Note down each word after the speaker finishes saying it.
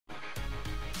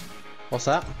What's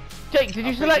that? Jake, did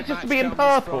you select us to be in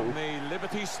purple?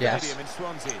 Yes.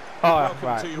 Oh,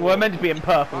 right. We're meant to be in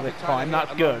purple this time.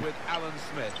 That's good.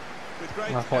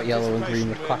 I thought yellow and green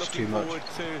would clash too much.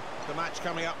 The match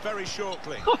coming up very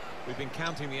shortly. We've been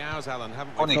counting the hours, Alan,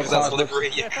 haven't we? Only because that's livery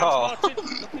in your car.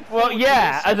 Well,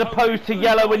 yeah, as opposed to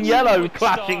yellow and yellow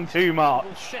clashing too much.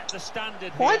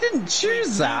 Well, I didn't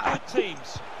choose that.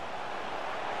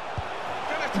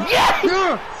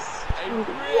 Yes!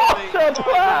 What a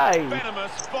play!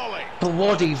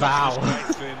 Bloody vow.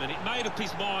 It made up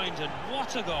his mind, and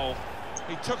what a goal!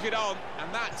 He took it on,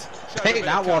 and that Take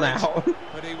that one out.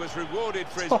 But he was rewarded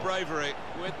for his bravery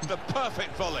with the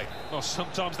perfect volley. Well,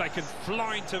 sometimes they can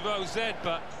fly into row Z,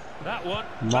 but that one,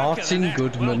 Martin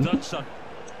Goodman. Well done, son.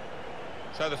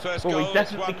 So the first Well, goal we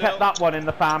definitely is 1-0. kept that one in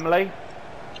the family.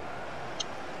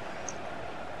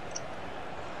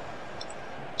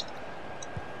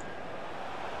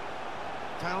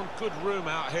 Found good room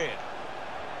out here.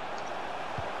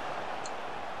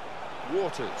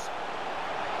 Waters.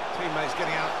 Teammates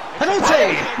getting out.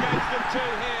 Penalty!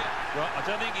 Well, I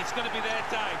don't think it's going to be their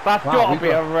day. That's Wow, got we to be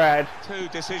a red. Two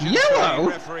decisions. Yellow? The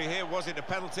referee here. Was it a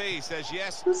penalty? He says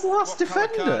yes. Who's the last What colour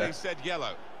defender? card? He said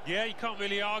yellow. Yeah, you can't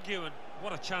really argue, and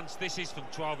what a chance this is from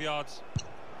 12 yards.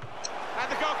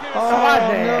 And the goalkeeper.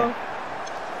 Oh, no.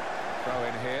 Throw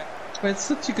in here. We had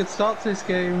such a good start to this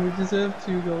game. We deserved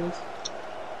 2 goals.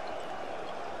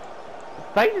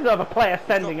 They deserve a player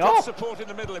sending Got good off. support in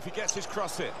the middle if he gets his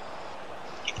cross in.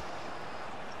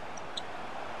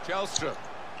 Jelstrom.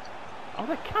 Oh,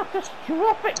 the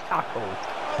catastrophic tackle.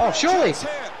 Oh, surely. Chance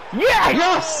here.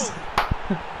 Yes!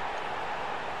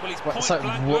 Well, he's What, so,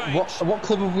 point blank what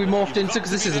club have we morphed into?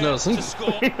 Because this isn't us. to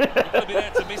score. You've got to be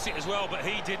there to miss it as well, but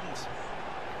he didn't.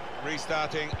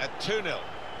 Restarting at 2-0.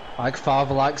 Like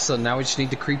father, like son. Now we just need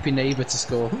the creepy neighbour to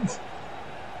score.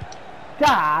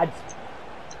 Dad!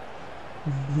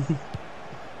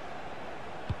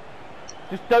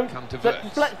 Just don't. Come to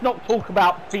Just let's not talk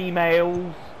about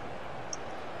females.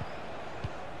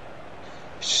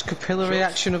 It's just capillary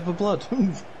action of the blood.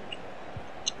 The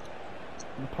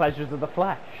pleasures of the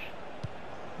flesh.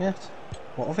 Yes.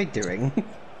 What are they doing?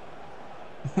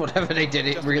 Whatever they did,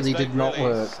 it Just a really mistake, did not really.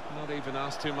 work. Not even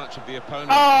asked too much of the opponent.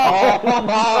 Oh!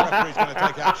 The referee's going to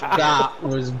take action. That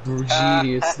was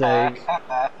genius, mistake.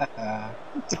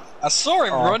 I saw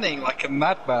him running like a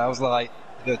madman. I was like,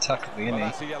 "Go tackle me, Well, innit?"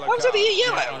 that's a yellow Why was it card. a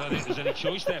yellow? I don't think there's any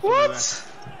choice there for What?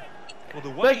 Well, the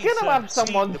way They're he's, going to have seen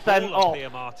someone the sent ball up off here,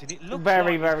 Martin, it looks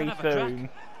very, like very he's gonna have a soon.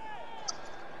 track.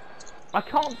 I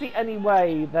can't see any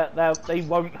way that they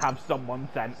won't have someone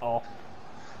sent off.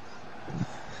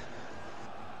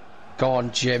 Go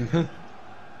on, Jim.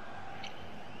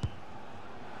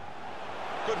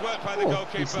 Good work by the Oh,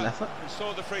 goalkeeper. decent effort. Who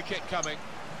saw the free kick coming.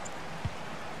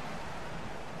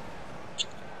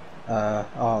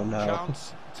 Oh no.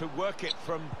 Chance to work it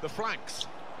from the flanks.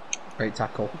 Great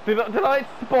tackle. Did I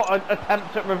spot an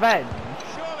attempt at revenge?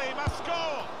 Surely he must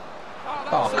score.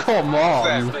 Oh, come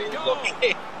on. Fair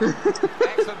play,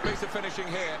 Excellent piece of finishing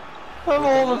here. Of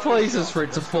all the places for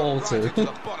it to fall Right to. into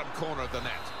the bottom corner of the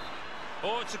net.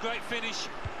 Oh, it's a great finish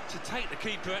to take the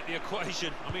keeper out of the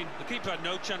equation. I mean, the keeper had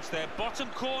no chance there. Bottom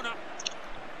corner.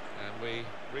 And we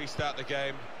restart the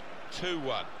game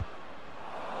 2-1.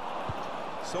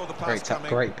 Saw the pass Great coming.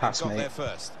 great pass, got mate. there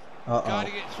first. Uh-oh.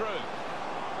 Guiding it through.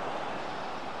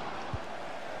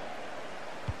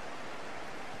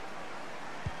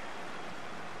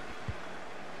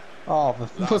 Oh, the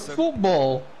Larson.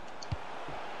 football.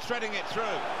 Threading it through.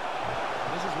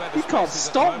 This is where the You can't space is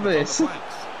at the stop moment on the this.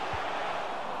 flanks.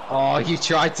 Oh, you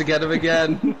tried to get him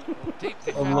again. Deep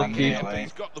Unlucky. defending here, but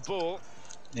he's got the ball.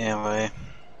 Yeah, mate.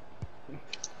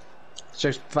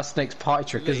 Shows that's Snake's party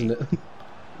trick, isn't it?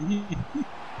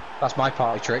 That's my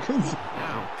party trick.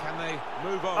 Now, can they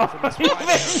move on Oh, from this you wide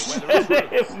area where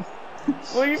there is room? him.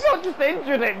 Well, you've not just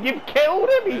injured him, you've killed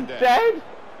him, he's And, dead.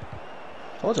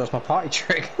 Told you that's my party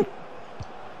trick.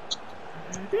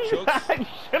 He's Schultz.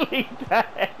 actually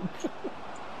dead.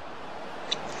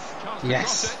 Chance to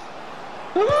Yes. cross it.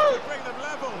 To bring them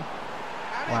level.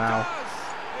 And Wow. it does.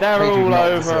 They're They do all not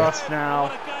over deserve us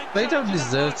now. They don't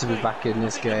deserve to be back in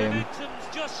this game.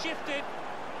 Momentum's just shifted.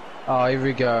 Oh, here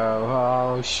we go.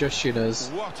 Oh, shushing us.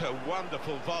 What a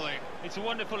wonderful volley. It's a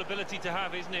wonderful ability to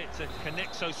have, isn't it? To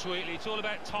connect so sweetly. It's all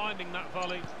about timing that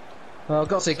volley. Well, I've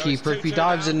got to say, So keeper, it's if he 2-2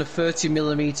 dives now. in the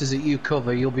 30mm that you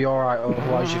cover, you'll be alright,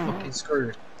 otherwise you're fucking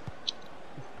screwed.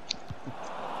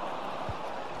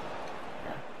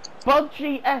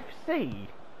 Budgie FC.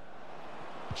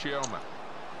 Chioma.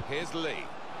 Here's Lee.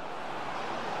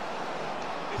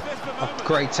 Is this the Oh, moment?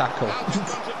 great tackle. Out in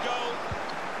front of goal.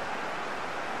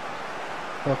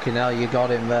 Fucking hell, you got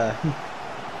him there.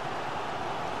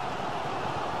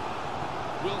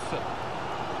 Wilson.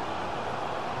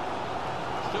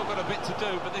 Still got a bit to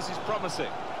do, but this is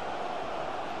promising.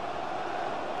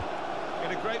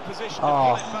 In a great position to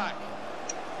pull it back.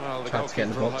 Well, the Tried to get in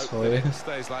the goalkeeper will box hope for that you. it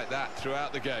stays like that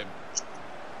throughout the game.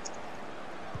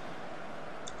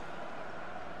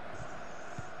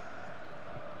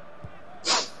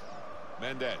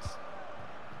 Mendes.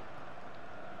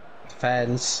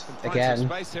 Defends Can find again. some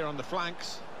space here on the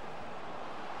flanks.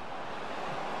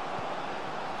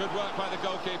 Good work by the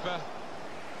goalkeeper.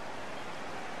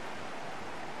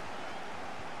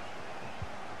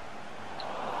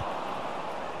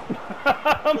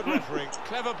 Good refereeing.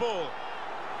 Clever ball.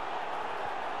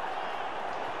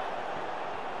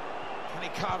 Can he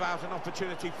carve out an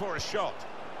opportunity for a shot?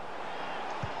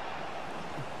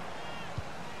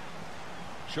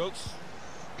 Schultz.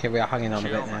 Okay, we are hanging on a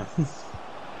bit now.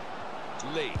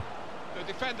 Lee. The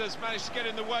defenders managed to get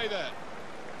in the way there.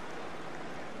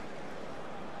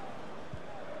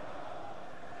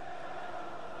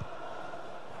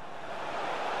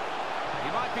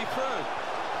 He might be through.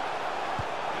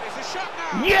 And it's a shot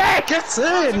now. Yeah! Gets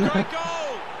That's a in! great goal.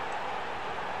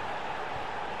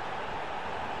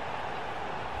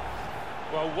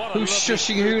 Well, what a Who's lovely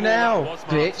shushing through who ball now, that was,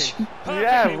 bitch? Martin.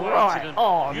 Yeah, Perfectly right. weighted and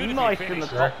Oh, beautifully nice in the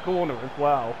finished. top corner as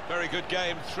well. Very good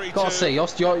game. 3-2. Gotta say,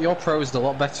 your pro's a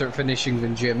lot better at finishing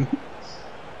than Jim.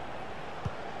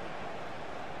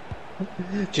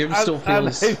 Jim still And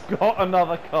feels. they've got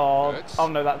another card. Good. Oh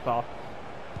no, that's us.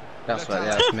 That's right,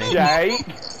 yeah, that's me. Jake,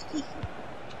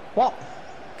 What?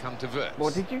 Come to Verts.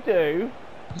 what did you do?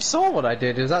 You saw what I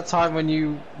did. It was that time when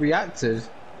you reacted.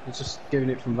 I was just giving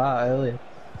it from that earlier.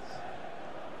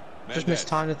 Just missed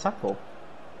time to tackle.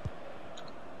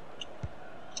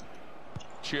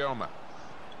 Chioma.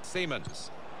 Siemens.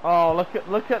 Oh, look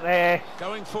at this.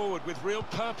 Going forward with real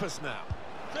purpose now.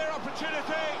 Clear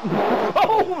opportunity.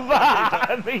 Oh,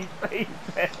 that! These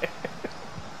pieces.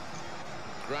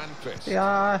 Grandfist.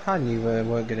 Yeah, I knew we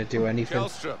weren't going to do anything.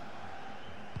 Kjellstrom.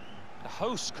 The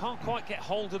hosts can't quite get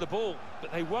hold of the ball,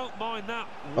 but they won't mind that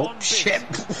Oh, one bit shit.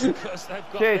 because they've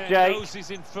got Cheers, their Jake.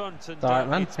 noses in front. And Alright,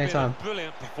 man. it's been Anytime. a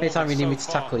brilliant performance. Anytime you need me so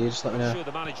to far. tackle you, just let me I'm know. sure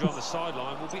the manager on the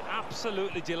sideline will be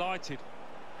absolutely delighted.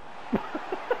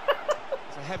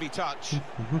 It's a heavy touch.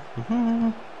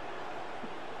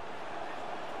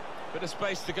 Bit of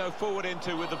space to go forward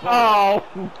into with the ball.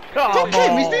 Oh, come Look at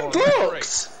him, he's been on. blocked!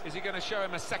 Is he going to show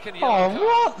him a second yellow Oh, card?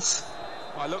 what?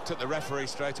 I looked at the referee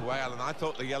straight away, Alan. I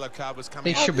thought the yellow card was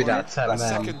coming. He should be up down for 10 the men.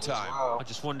 second time. I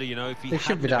just wonder, you know, if he They should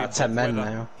hadn't be down have at 10 been men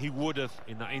bothered, now. he would have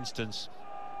in that instance.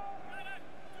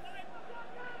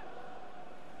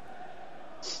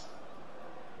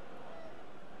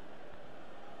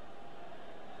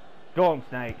 Go on,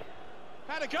 Snake.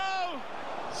 Had a go!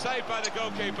 Saved by the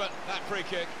goalkeeper, that free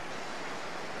kick.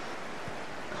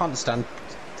 Can't stand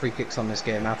free kicks on this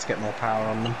game. I have to get more power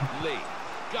on them. Lee,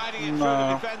 guiding it through No.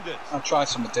 the defenders. I'll try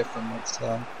something different next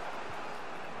time.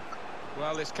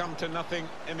 Well, it's come to nothing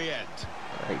in the end.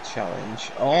 Great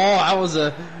challenge. Oh,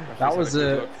 that was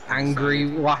a angry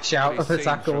lash out of a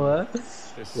tackle there.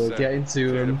 This, We'll get into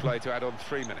period of him. play to add on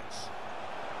 3 minutes.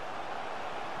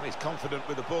 Well, he's confident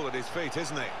with the ball at his feet,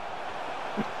 isn't he?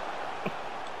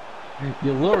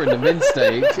 You're luring him in,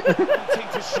 Steak. Wanting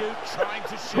to shoot, trying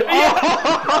to shoot.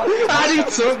 Oh, and he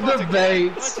took the bait.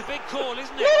 Well, it's a big call,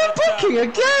 isn't it? What a But, booking he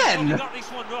again! got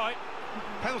this one right.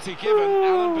 Penalty given,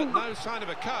 Alan, but no sign of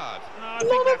a card. No, I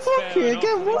think What a that's fair booking enough.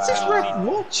 again! What's this ref That's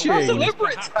watching?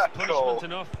 deliberate Perhaps tackle. punishment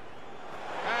enough.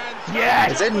 And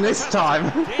Yes! It's in this time.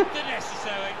 Did the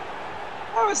necessary.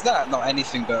 How is that not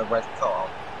anything but a red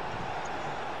card?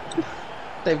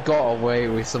 They've got away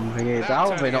with something here. Without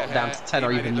How have they turning not your down head, to 10 he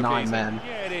or made even it look 9 easy. men?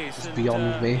 Yeah, it is. It's and,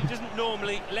 beyond me. He doesn't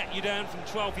normally let you down from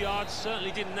 12 yards.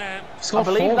 Certainly didn't there. Scored I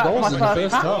believe 4 that's goals my in the first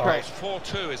first hat-trick. half.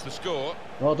 4-2 is the score.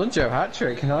 Well done, Joe.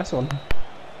 Hat-trick. Nice one.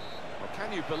 Well,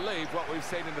 can you believe what we've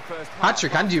seen in the first half?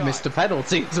 Hat-trick and you Half missed a time.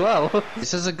 penalty as well. It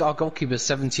says our goalkeeper's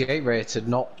 78 rated,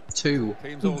 not 2.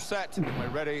 Team's all set, and we're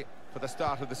ready for the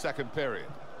start of the second period.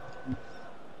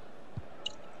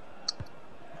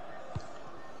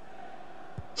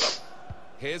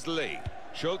 Here's Lee.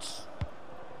 Schultz.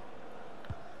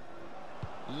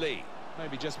 Lee.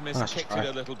 Maybe just Nice miskicked try. it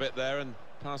a little bit there, and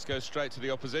pass goes straight to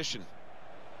the opposition.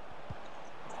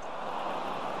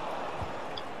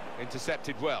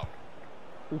 Intercepted well.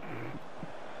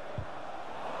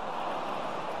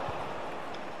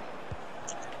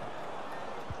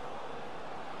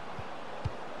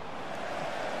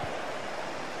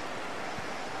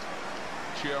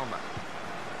 Chioma.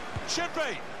 Should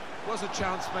be. Was a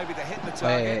chance maybe to hit the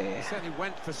target. Hey. Certainly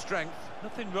went for strength.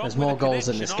 Nothing wrong There's with more the goals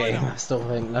in this connection game, either. I still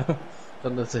think, no.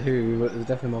 Don't know to who, but there's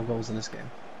definitely more goals in this game.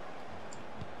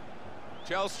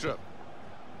 Kjellström.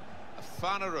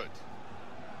 Fanerud.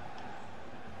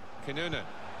 Kinnunen.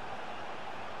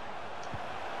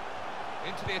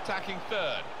 Into the attacking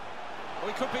third. Oh,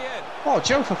 he could be in. Oh,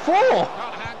 Joe for 4! Can't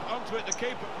hang onto it, the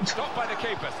keeper. Stopped by the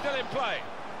keeper. Still in play.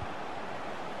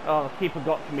 Oh, the keeper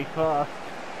got to me first.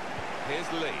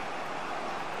 Here's Lee.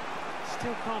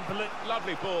 Still can't believe.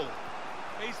 Lovely ball.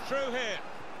 He's through here.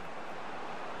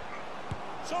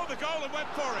 Saw the goal and went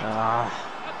for it. And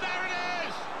there it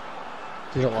is.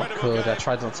 Did it look Incredible good. I game.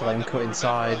 tried not to let him One that cut we'll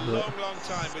inside, remember but a long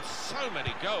time with so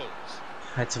many goals.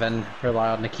 I had to then rely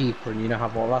on the keeper, and you know how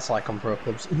what that's like on pro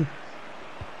clubs. Well,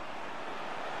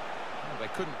 they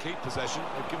couldn't keep possession.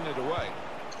 They've given it away.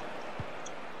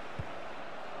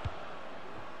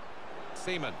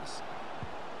 Siemens.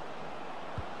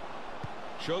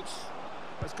 Schultz.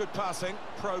 That's good passing,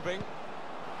 probing.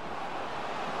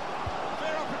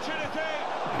 Clear opportunity.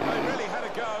 They really had a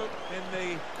go in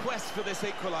the quest for this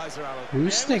equaliser, Alan.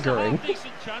 Who's sniggering?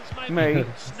 Decent chance, maybe. Me.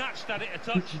 Snatched at it a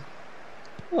touch.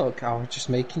 Look, I was just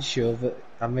making sure that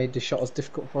I made the shot as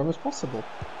difficult for him as possible.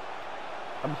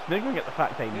 I'm sniggering at the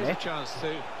fact they Here's a missed. chance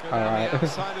to go down Alright. the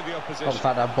outside of the Not opposition. the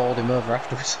fact that I bowled him over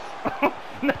afterwards. But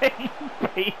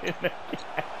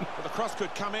the cross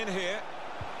could come in here.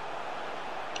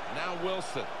 Now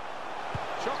Wilson.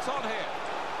 Shots on here.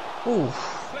 Ooh.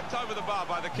 Flipped over the bar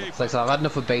by the keeper. It's like I've had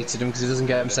enough of baiting him because he doesn't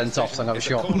get him sent off, so I'm going to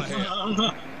have a It's shot. corner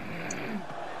here.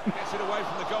 Gets it away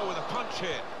from the goal with a punch here.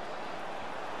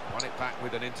 Won it back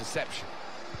with an interception.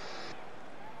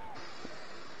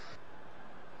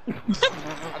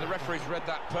 And the referee's read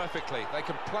that perfectly. They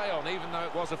can play on even though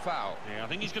it was a foul. Yeah, I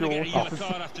think he's going to get a yellow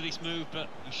card after this move, but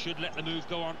he should let the move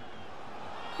go on.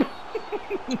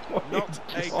 Not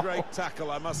a great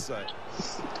tackle, I must say.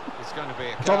 It's going to be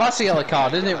a Oh, card. that's a yellow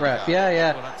card, isn't it, ref? Yeah,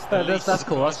 yeah. Well, that's the least That's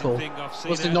cool, that's cool. surprising thing I've seen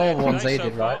What's the out normal there ones today they so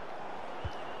did, far. right?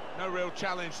 No real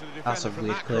challenge to the defender That's a from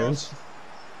weird that clearance. cross.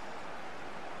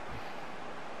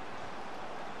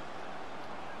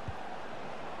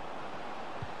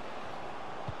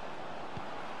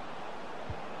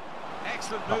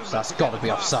 Excellent movement. That's to got get to be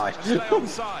the pass offside. and stay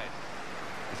onside.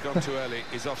 He's gone too early.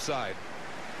 He's offside.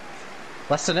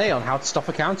 Lesson A on how to stop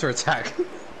a counter-attack.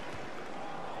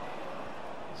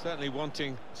 Certainly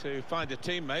wanting to find a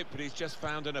teammate, but he's just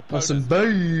found an Lesson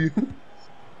opponent. B.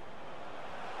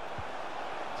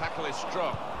 Tackle is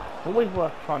strong. Always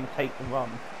worth trying to take the run.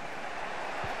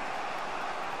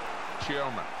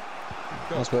 Chioma.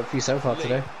 That's worked for you so far Lee.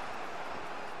 today.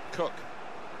 Cook.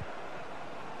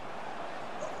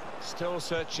 Still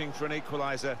searching for an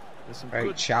equaliser. There's some Great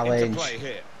good challenge. interplay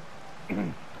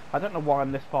here. I don't know why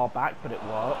I'm this far back, but it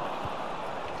worked.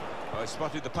 Oh, he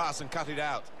spotted the pass and cut it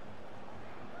out.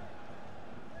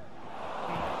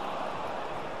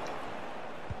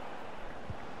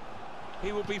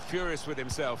 He will be furious with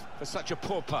himself for such a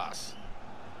poor pass.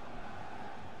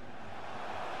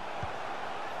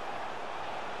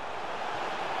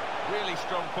 Really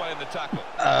strong play in the tackle.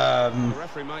 The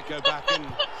referee might go back and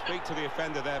speak to the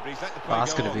offender there, but he's let the play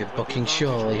That's go going to be on a with the booking, advantage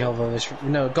surely. rule. Although this,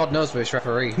 no, God knows with this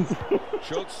referee.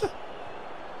 Schultz.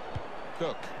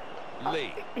 Cook.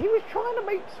 Lee. He was trying to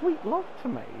make sweet love to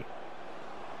me.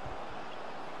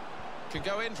 Can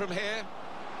go in from here.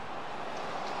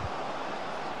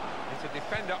 It's a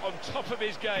defender on top of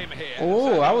his game here.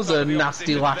 Oh, that was a Certainly on top of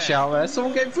nasty the lash opposition out there.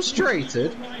 Someone getting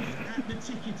frustrated. At the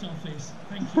ticket office.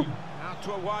 Thank you. bench. Out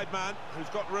to a wide man who's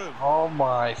got room. Oh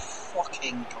my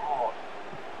fucking god.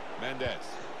 Mendes.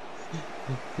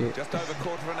 Yeah. Just over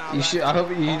quarter of an hour. You should. I hope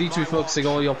you on need to be my focusing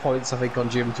watch. all your points, I think, on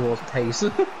Jim towards pace.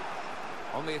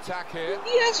 On the attack here.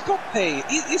 He has got pace.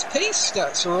 His pace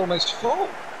stats are almost full.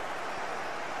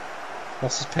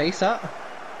 What's his pace at?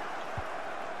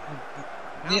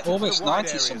 Out into Almost the wide 90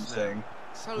 areas something. now.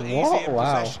 So easy What? in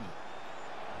Wow. possession.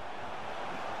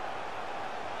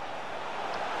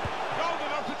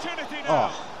 Golden opportunity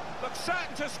now. Oh. Looks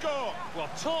certain to score. Well,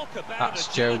 talk about That's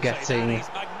a Joe chance, getting that is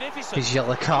magnificent. his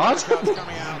yellow card. Card's coming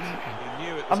out. He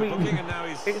knew it was I mean, a booking and now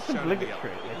he's it's shown it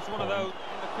obligatory. again. It's one of those,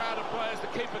 in the crowd of players, the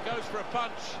keeper goes for a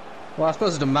punch. Well, I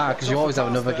suppose it doesn't matter because you always have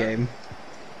another game.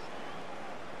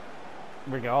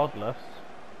 Regardless.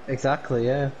 Exactly,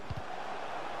 yeah.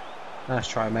 Nice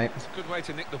try, mate. It's a good way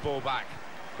to nick the ball back.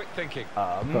 Quick thinking.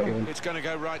 Got you in. It's going to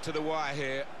go right to the wire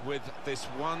here with this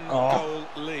one Oh.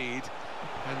 goal lead.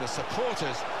 And the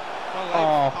supporters, well, they've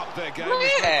Oh. upped their game.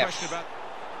 There's no Ref. question about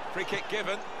free kick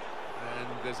given. And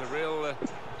there's a real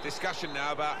discussion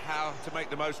now about how to make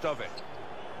the most of it.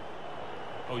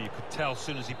 Oh, you could tell as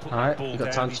soon as he put Alright, that ball you've got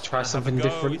down. time He's to try gonna have a something go.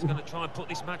 different. He's going to try and put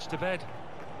this match to bed.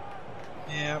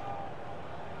 Yeah.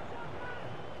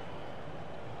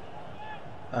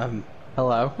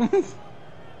 Hello.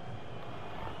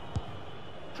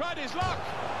 Tried his luck.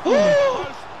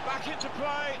 Close, back into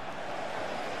play.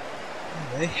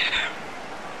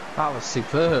 That was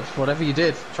superb. Whatever you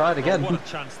did, try it again. Oh, what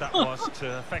a chance that was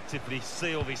to effectively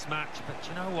seal this match. But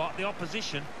you know what? The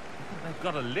opposition, they've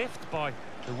got a lift by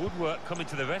the woodwork coming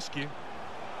to the rescue.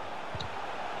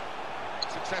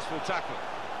 Successful tackle.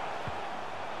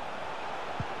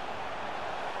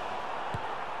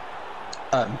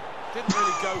 Didn't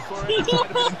really go for it.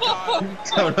 Tried a bit of guile.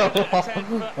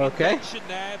 Oh no. Okay.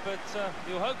 There, but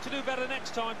you'll hope to do better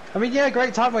next time. I mean, yeah,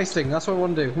 great time wasting. That's what I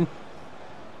want to do.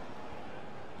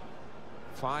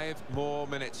 5 more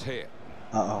minutes here.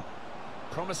 Uh-oh.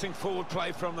 Promising forward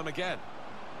play from them again.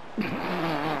 He's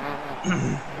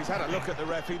had a look at the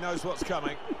ref. He knows what's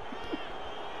coming.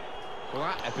 Well,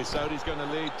 that episode is going to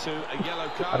lead to a yellow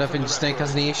card. I don't think Snake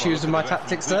has any issues with my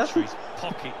tactics there.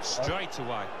 Pocket straight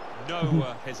away.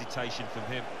 No hesitation from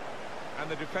him. And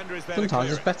the defender is there.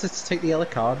 Sometimes it's better to take the yellow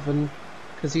card than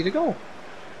concede a goal.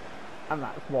 And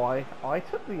that's why I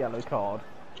took the yellow card.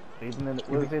 Even though it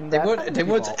was in They their weren't penalty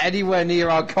box. anywhere near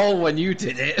our goal when you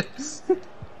did it.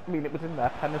 I mean, it was in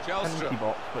their penalty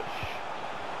box, but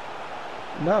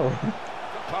No.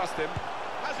 Got past him.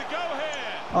 Has a go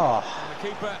here. Oh. And the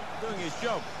keeper doing his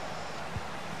job.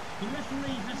 The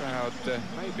referee has Crowd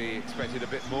maybe expected a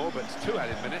bit more, but it's 2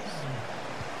 added minutes.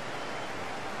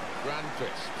 Grand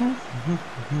twist.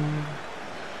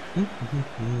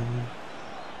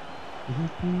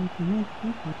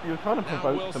 you're trying to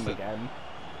provoke them Wilson. again.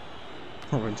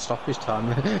 We're in stoppage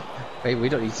time. Hey, we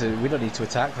don't need to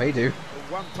attack. They do.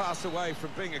 One pass away from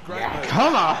being a great move.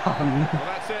 Come on. Well,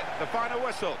 that's it. The final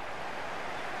whistle.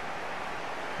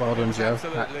 Well done, Joe.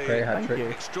 Absolutely. Great hat Thank trick. you.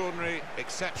 Extraordinary,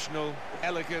 exceptional,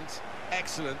 elegant,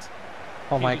 excellent.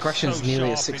 Oh, my He was aggression's so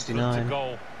nearly at sharp in front of 69.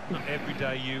 goal. Not every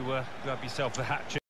day you grab yourself a hat trick.